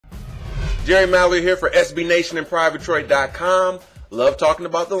Jerry Mallory here for SB Nation and PRESSWIRE.com. Love talking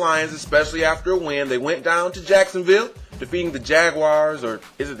about the Lions, especially after a win. They went down to Jacksonville, defeating the Jaguars, or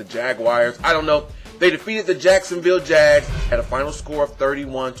is it the Jaguars? I don't know. They defeated the Jacksonville Jags at a final score of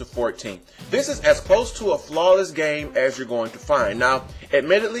 31-14. This is as close to a flawless game as you're going to find. Now,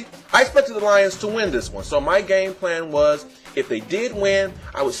 admittedly, I expected the Lions to win this one. So my game plan was, if they did win,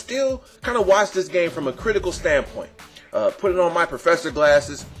 I would still kind of watch this game from a critical standpoint. Putting on my professor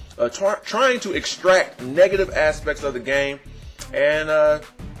glasses, trying to extract negative aspects of the game. And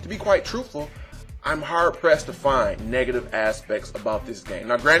to be quite truthful, I'm hard-pressed to find negative aspects about this game.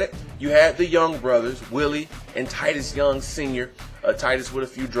 Now, granted, you had the Young brothers, Willie and Titus Young Sr., Titus with a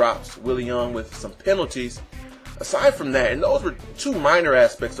few drops, Willie Young with some penalties. Aside from that, and those were two minor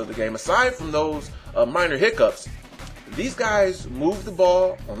aspects of the game, aside from those minor hiccups, these guys moved the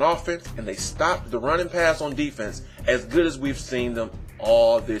ball on offense and they stopped the run and pass on defense as good as we've seen them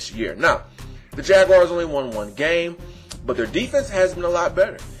all this year. Now, the Jaguars only won one game, but their defense has been a lot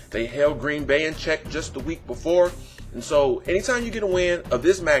better. They held Green Bay in check just the week before. And so anytime you get a win of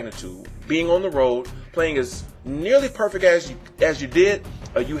this magnitude, being on the road, playing as nearly perfect as you did,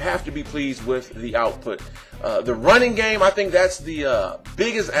 you have to be pleased with the output. The running game, I think that's the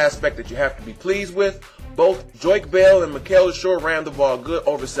biggest aspect that you have to be pleased with. Both Joique Bell and Mikel Leshoure ran the ball good,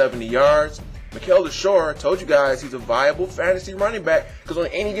 over 70 yards. Mikel Leshoure, told you guys, he's a viable fantasy running back because on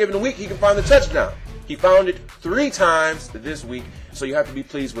any given week he can find the touchdown. He found it 3 times this week, so you have to be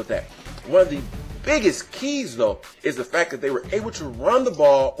pleased with that. One of the biggest keys, though, is the fact that they were able to run the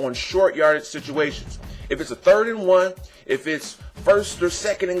ball on short yardage situations. If it's a 3rd and 1, if it's 1st or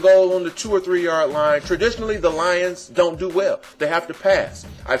 2nd and goal on the 2 or 3 yard line, traditionally the Lions don't do well. They have to pass.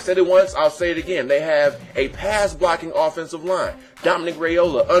 I've said it once, I'll say it again. They have a pass blocking offensive line. Dominic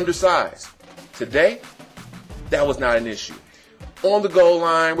Raiola, undersized. Today, that was not an issue. On the goal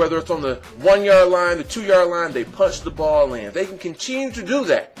line, whether it's on the 1 yard line, the 2 yard line, they punch the ball in. They can continue to do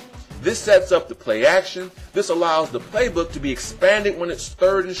that. This sets up the play action. This allows the playbook to be expanded when it's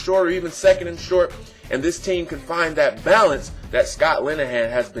 3rd and short or even 2nd and short. And this team can find that balance that Scott Linehan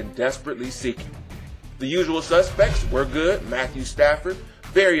has been desperately seeking. The usual suspects were good. Matthew Stafford,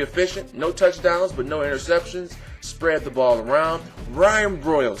 very efficient. No touchdowns, but no interceptions. Spread the ball around. Ryan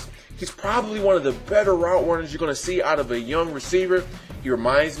Broyles. He's probably one of the better route runners you're going to see out of a young receiver. He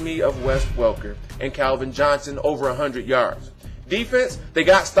reminds me of Wes Welker and Calvin Johnson, over 100 yards. Defense, they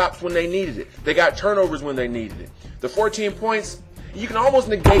got stops when they needed it. They got turnovers when they needed it. The 14 points, you can almost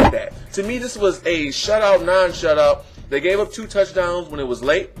negate that. To me, this was a shutout, non-shutout. They gave up 2 touchdowns when it was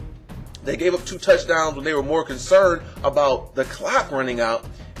late. They gave up 2 touchdowns when they were more concerned about the clock running out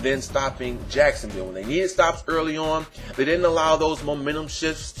than stopping Jacksonville. When they needed stops early on, they didn't allow those momentum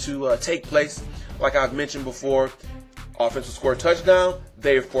shifts to take place. Like I've mentioned before, offense will score a touchdown,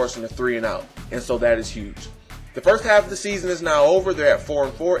 they are forcing a 3 and out. And so that is huge. The first half of the season is now over. They're at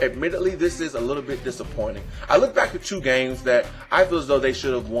 4-4. Admittedly, this is a little bit disappointing. I look back to 2 games that I feel as though they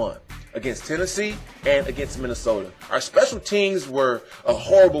should have won, against Tennessee and against Minnesota. Our special teams were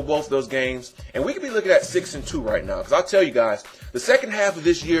horrible both those games, and we could be looking at 6-2 right now. Because I'll tell you guys, the second half of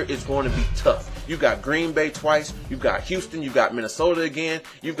this year is going to be tough. You've got Green Bay twice, you've got Houston, you've got Minnesota again,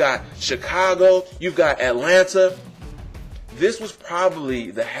 you've got Chicago, you've got Atlanta. This was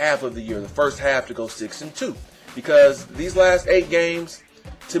probably the half of the year, the first half, to go 6-2. Because these last 8 games,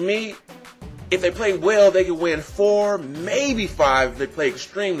 to me, if they play well, they can win 4, maybe 5 if they play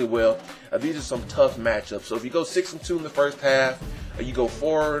extremely well. These are some tough matchups. So if you go 6-2 in the first half, you go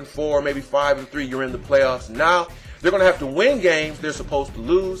 4-4, maybe 5-3, you're in the playoffs. Now, they're going to have to win games they're supposed to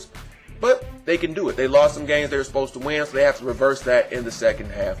lose, but they can do it. They lost some games they were supposed to win, so they have to reverse that in the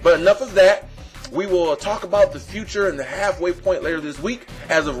second half. But enough of that. We will talk about the future and the halfway point later this week.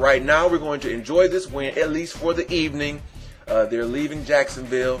 As of right now, we're going to enjoy this win, at least for the evening. They're leaving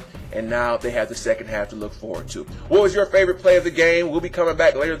Jacksonville, and now they have the second half to look forward to. What was your favorite play of the game? We'll be coming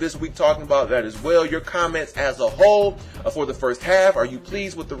back later this week talking about that as well. Your comments as a whole for the first half. Are you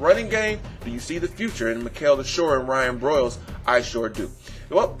pleased with the running game? Do you see the future in Mikel Leshoure and Ryan Broyles? I sure do.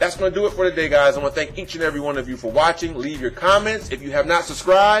 Well, that's going to do it for today, guys. I want to thank each and every one of you for watching. Leave your comments. If you have not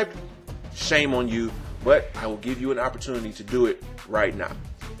subscribed, shame on you, but I will give you an opportunity to do it right now.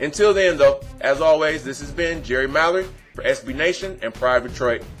 Until then, though, as always, this has been Jerry Mallory for SB Nation and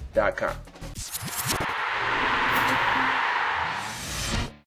PRESSWIRE.com.